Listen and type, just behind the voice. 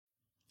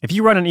If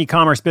you run an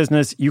e-commerce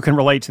business, you can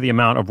relate to the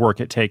amount of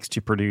work it takes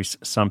to produce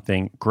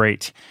something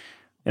great.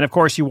 And of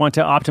course, you want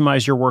to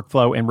optimize your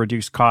workflow and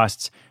reduce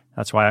costs.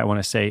 That's why I want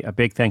to say a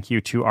big thank you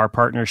to our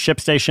partner,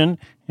 ShipStation,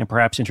 and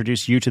perhaps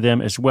introduce you to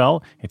them as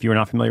well. If you are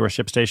not familiar with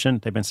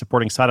ShipStation, they've been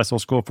supporting Side Hustle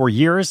School for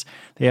years.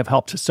 They have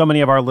helped so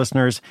many of our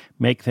listeners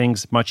make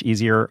things much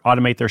easier,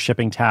 automate their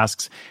shipping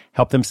tasks,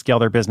 help them scale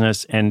their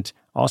business, and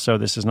also,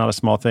 this is not a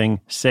small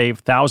thing, save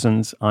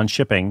thousands on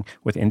shipping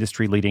with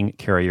industry-leading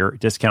carrier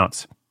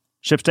discounts.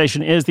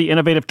 ShipStation is the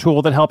innovative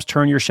tool that helps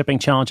turn your shipping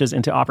challenges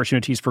into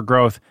opportunities for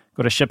growth.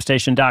 Go to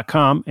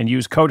ShipStation.com and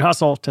use code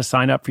HUSTLE to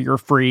sign up for your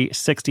free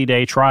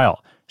 60-day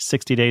trial.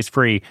 60 days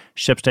free.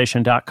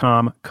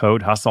 ShipStation.com,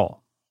 code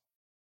HUSTLE.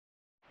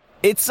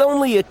 It's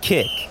only a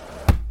kick,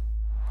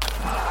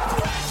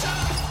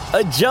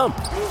 a jump,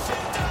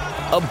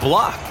 a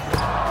block.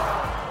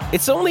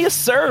 It's only a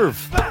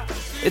serve.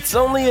 It's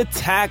only a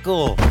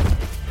tackle,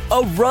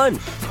 a run.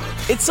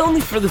 It's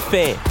only for the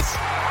fans.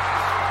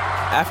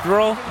 After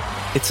all,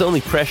 it's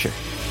only pressure.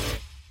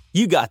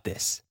 You got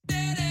this.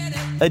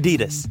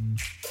 Adidas.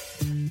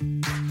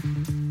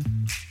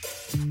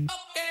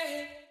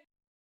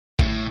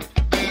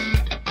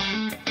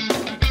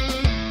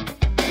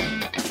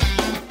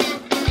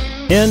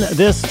 In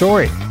this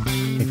story,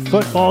 a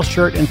football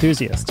shirt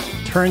enthusiast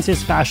turns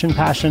his fashion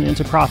passion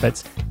into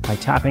profits by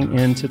tapping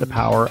into the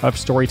power of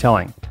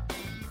storytelling.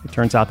 It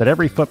turns out that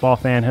every football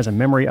fan has a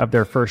memory of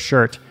their first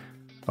shirt.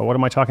 But what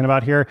am I talking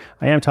about here?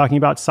 I am talking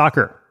about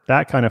soccer,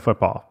 that kind of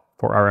football,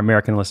 for our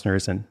American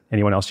listeners and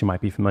anyone else who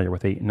might be familiar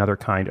with another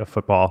kind of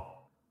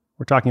football.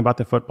 We're talking about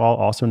the football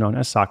also known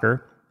as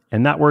soccer.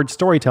 And that word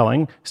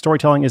storytelling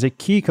is a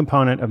key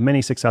component of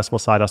many successful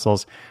side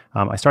hustles.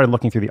 I started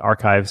looking through the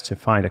archives to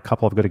find a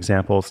couple of good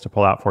examples to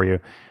pull out for you.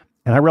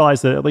 And I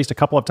realized that at least a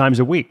couple of times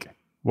a week,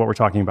 what we're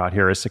talking about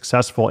here is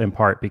successful in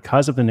part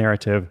because of the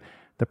narrative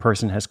the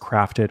person has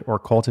crafted or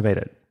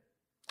cultivated.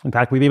 In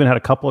fact, we've even had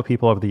a couple of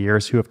people over the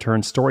years who have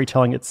turned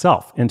storytelling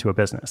itself into a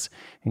business,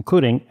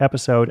 including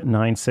episode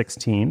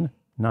 916,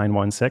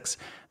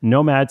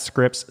 Nomad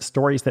Scripts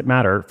Stories That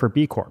Matter for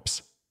B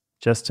Corps,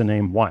 just to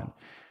name one.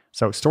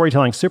 So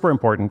storytelling, super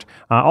important.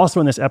 Also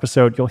in this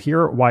episode, you'll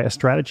hear why a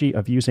strategy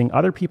of using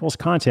other people's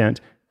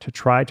content to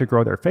try to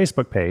grow their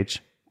Facebook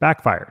page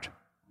backfired.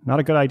 Not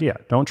a good idea.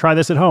 Don't try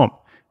this at home.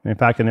 In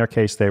fact, in their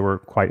case, they were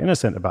quite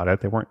innocent about it.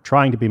 They weren't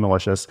trying to be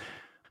malicious.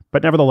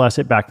 But nevertheless,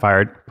 it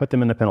backfired, put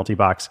them in the penalty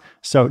box.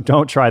 So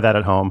don't try that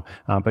at home,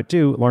 but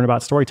do learn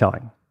about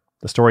storytelling.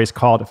 The story is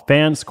called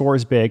Fan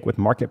Scores Big with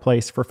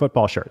Marketplace for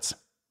Football Shirts.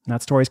 And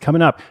that story is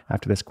coming up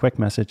after this quick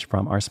message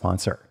from our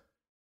sponsor.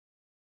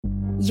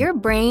 Your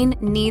brain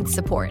needs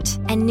support,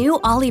 and new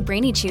Ollie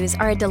Brainy Chews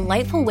are a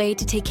delightful way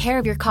to take care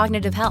of your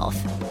cognitive health.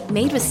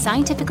 Made with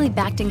scientifically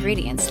backed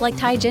ingredients like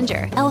Thai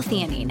ginger,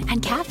 L-theanine,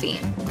 and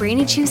caffeine,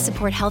 Brainy Chews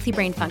support healthy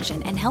brain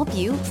function and help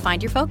you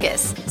find your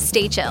focus,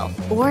 stay chill,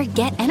 or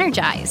get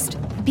energized.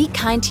 Be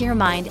kind to your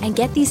mind and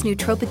get these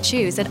nootropic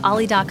chews at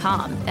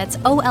ollie.com. That's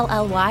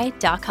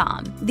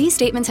OLLY.com. These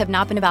statements have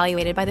not been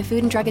evaluated by the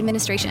Food and Drug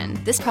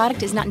Administration. This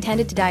product is not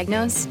intended to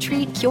diagnose,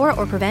 treat, cure,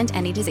 or prevent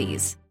any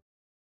disease.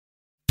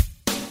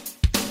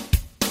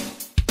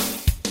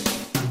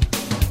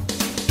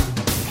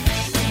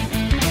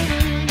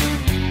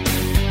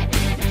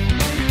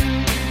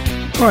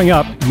 Growing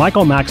up,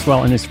 Michael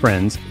Maxwell and his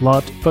friends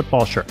loved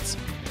football shirts.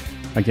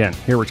 Again,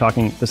 here we're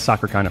talking the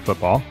soccer kind of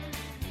football.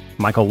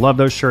 Michael loved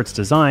those shirts'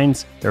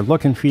 designs, their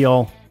look and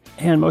feel,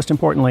 and most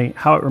importantly,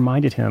 how it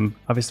reminded him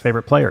of his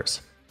favorite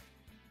players.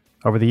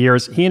 Over the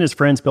years, he and his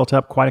friends built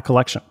up quite a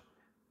collection,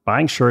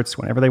 buying shirts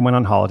whenever they went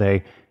on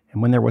holiday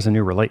and when there was a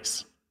new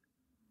release.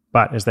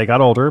 But as they got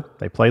older,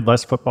 they played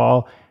less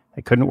football,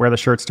 they couldn't wear the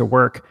shirts to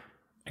work,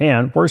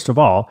 and worst of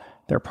all,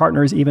 their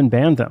partners even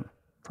banned them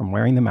from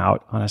wearing them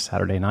out on a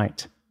Saturday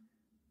night.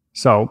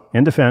 So,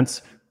 in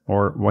defense,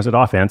 or was it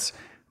offense,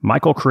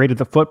 Michael created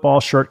the Football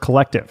Shirt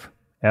Collective,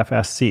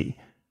 FSC,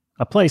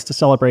 a place to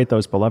celebrate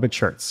those beloved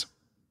shirts.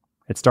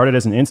 It started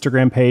as an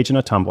Instagram page and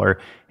a Tumblr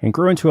and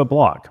grew into a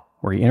blog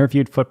where he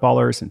interviewed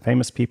footballers and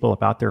famous people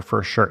about their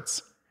first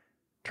shirts.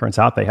 Turns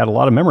out they had a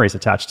lot of memories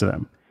attached to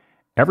them.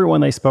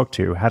 Everyone they spoke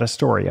to had a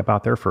story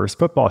about their first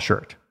football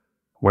shirt,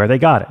 where they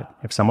got it,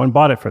 if someone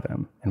bought it for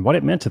them, and what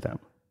it meant to them.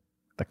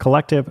 The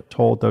collective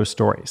told those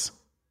stories.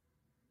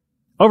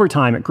 Over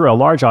time, it grew a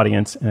large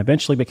audience and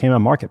eventually became a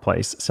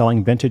marketplace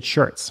selling vintage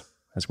shirts,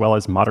 as well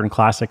as modern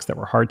classics that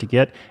were hard to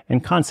get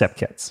and concept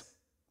kits.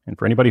 And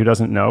for anybody who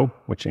doesn't know,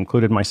 which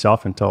included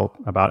myself until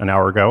about an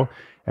hour ago,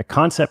 a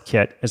concept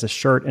kit is a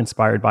shirt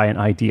inspired by an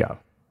idea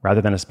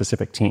rather than a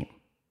specific team.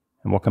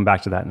 And we'll come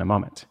back to that in a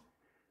moment.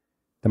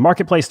 The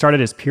marketplace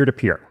started as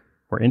peer-to-peer,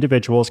 where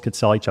individuals could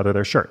sell each other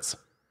their shirts.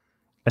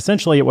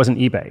 Essentially, it wasn't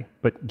eBay,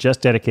 but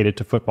just dedicated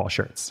to football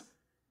shirts.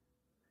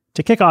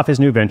 To kick off his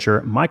new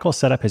venture, Michael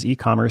set up his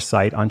e-commerce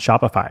site on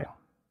Shopify.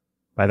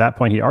 By that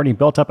point, he'd already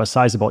built up a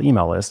sizable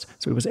email list,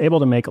 so he was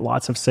able to make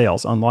lots of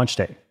sales on launch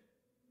day.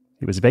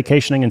 He was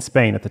vacationing in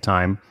Spain at the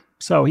time,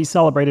 so he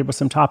celebrated with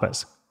some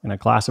tapas and a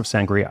glass of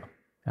sangria,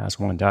 as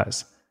one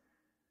does.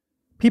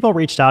 People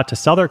reached out to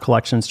sell their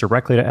collections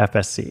directly to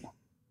FSC.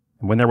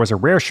 And when there was a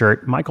rare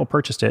shirt, Michael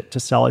purchased it to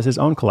sell as his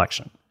own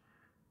collection.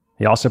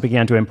 He also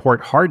began to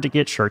import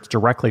hard-to-get shirts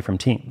directly from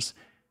teams.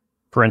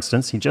 For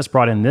instance, he just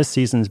brought in this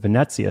season's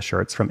Venezia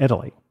shirts from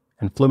Italy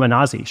and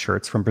Fluminense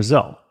shirts from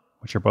Brazil,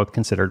 which are both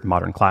considered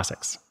modern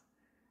classics.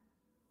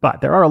 But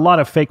there are a lot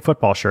of fake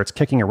football shirts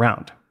kicking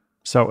around.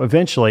 So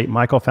eventually,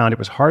 Michael found it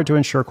was hard to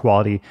ensure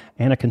quality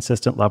and a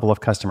consistent level of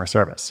customer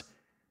service.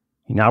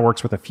 He now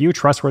works with a few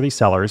trustworthy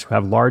sellers who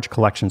have large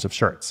collections of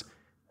shirts,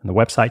 and the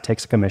website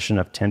takes a commission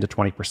of 10 to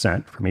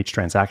 20% from each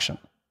transaction.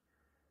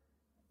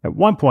 At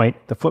one point,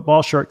 the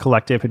Football Shirt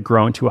Collective had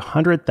grown to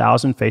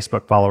 100,000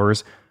 Facebook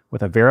followers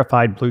with a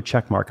verified blue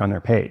checkmark on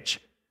their page.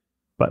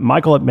 But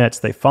Michael admits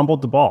they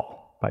fumbled the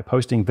ball by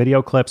posting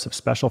video clips of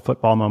special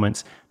football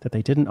moments that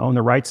they didn't own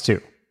the rights to.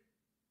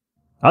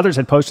 Others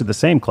had posted the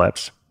same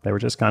clips, they were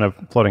just kind of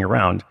floating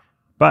around,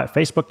 but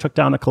Facebook took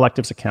down the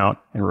collective's account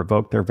and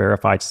revoked their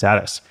verified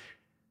status.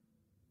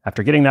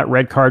 After getting that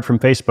red card from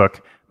Facebook,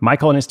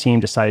 Michael and his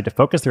team decided to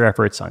focus their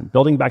efforts on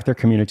building back their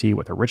community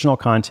with original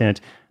content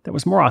that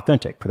was more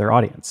authentic for their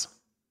audience.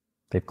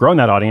 They've grown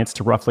that audience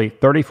to roughly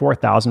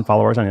 34,000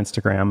 followers on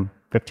Instagram,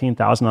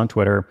 15,000 on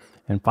Twitter,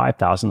 and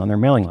 5,000 on their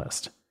mailing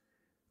list.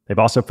 They've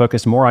also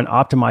focused more on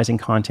optimizing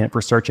content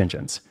for search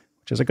engines,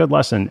 which is a good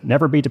lesson.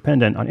 Never be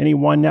dependent on any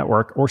one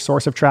network or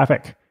source of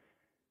traffic.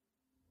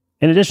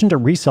 In addition to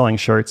reselling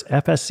shirts,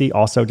 FSC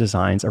also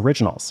designs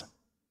originals.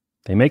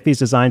 They make these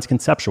designs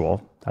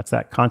conceptual, that's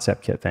that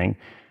concept kit thing,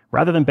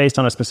 rather than based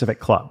on a specific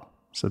club,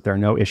 so that there are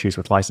no issues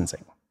with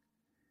licensing.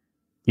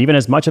 Even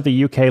as much of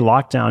the UK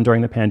locked down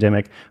during the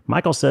pandemic,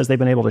 Michael says they've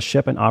been able to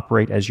ship and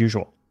operate as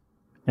usual.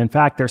 In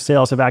fact, their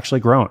sales have actually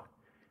grown.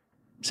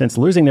 Since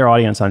losing their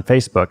audience on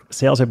Facebook,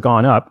 sales have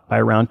gone up by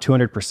around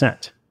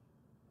 200%.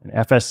 And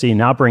FSC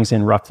now brings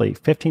in roughly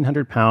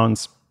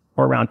 £1,500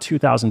 or around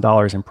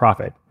 $2,000 in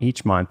profit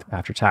each month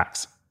after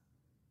tax.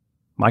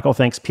 Michael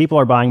thinks people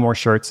are buying more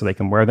shirts so they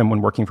can wear them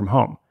when working from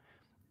home,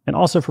 and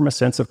also from a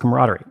sense of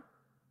camaraderie.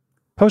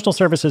 Postal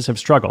services have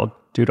struggled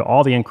due to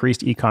all the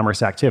increased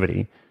e-commerce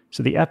activity,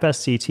 so the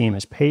FSC team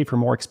has paid for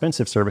more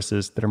expensive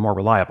services that are more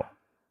reliable.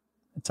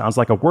 It sounds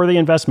like a worthy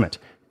investment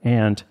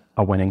and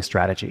a winning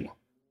strategy.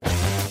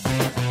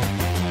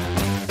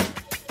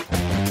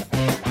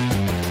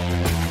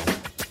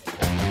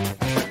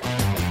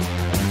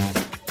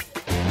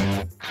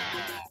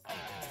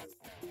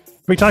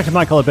 We talked to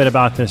Michael a bit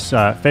about this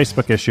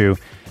Facebook issue.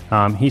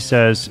 He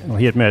says,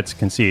 he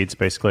concedes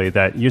basically,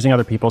 that using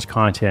other people's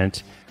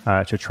content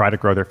to try to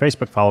grow their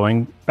Facebook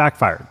following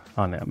backfired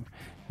on them.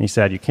 He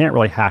said, you can't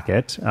really hack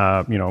it.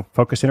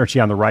 Focus energy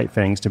on the right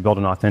things to build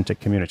an authentic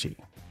community.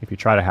 If you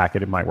try to hack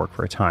it, it might work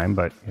for a time,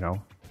 but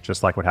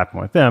just like what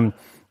happened with them,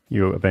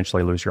 you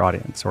eventually lose your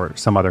audience or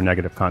some other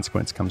negative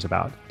consequence comes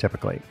about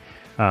typically.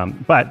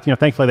 But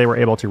thankfully they were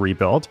able to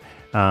rebuild.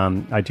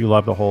 I do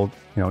love the whole,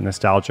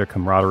 nostalgia,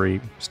 camaraderie,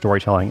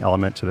 storytelling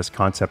element to this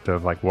concept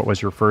of like, what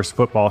was your first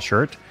football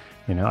shirt?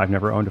 I've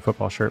never owned a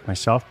football shirt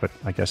myself, but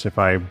I guess if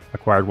I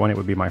acquired one, it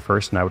would be my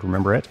first and I would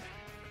remember it.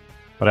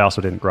 But I also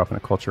didn't grow up in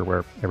a culture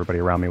where everybody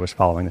around me was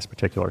following this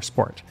particular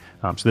sport.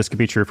 So this could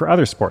be true for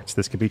other sports.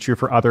 This could be true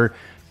for other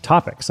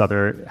topics,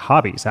 other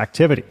hobbies,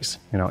 activities,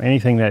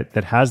 anything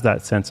that has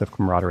that sense of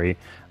camaraderie,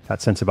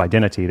 that sense of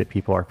identity that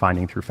people are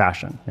finding through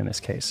fashion in this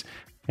case.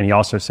 And he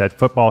also said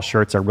football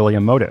shirts are really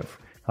emotive.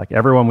 Like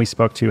everyone we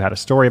spoke to had a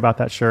story about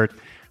that shirt.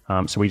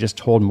 So we just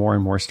told more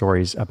and more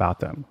stories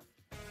about them.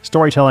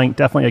 Storytelling,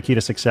 definitely a key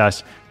to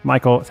success.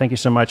 Michael, thank you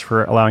so much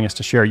for allowing us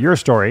to share your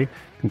story.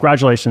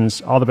 Congratulations.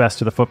 All the best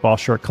to the Football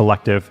Shirt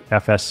Collective,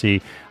 FSC.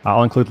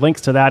 I'll include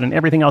links to that and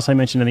everything else I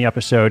mentioned in the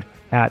episode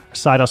at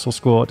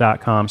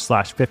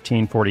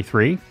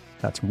sidehustleschool.com/1543.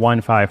 That's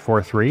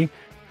 1543.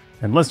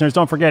 And listeners,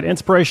 don't forget,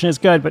 inspiration is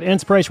good, but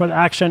inspiration with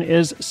action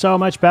is so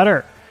much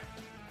better.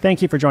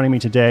 Thank you for joining me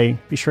today.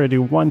 Be sure to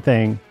do one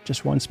thing,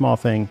 just one small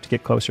thing, to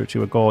get closer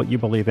to a goal you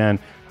believe in.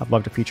 I'd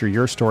love to feature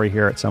your story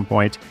here at some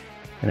point.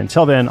 And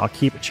until then, I'll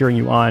keep cheering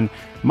you on.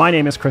 My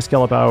name is Chris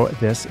Guillebeau.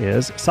 This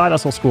is Side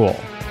Hustle School.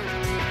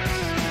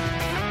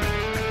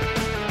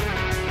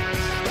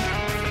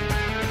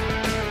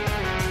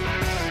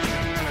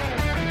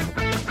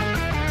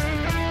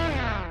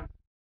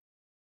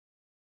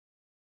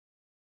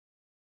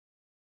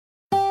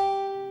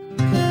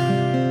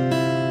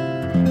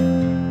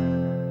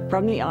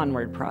 From the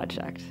Onward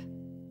Project.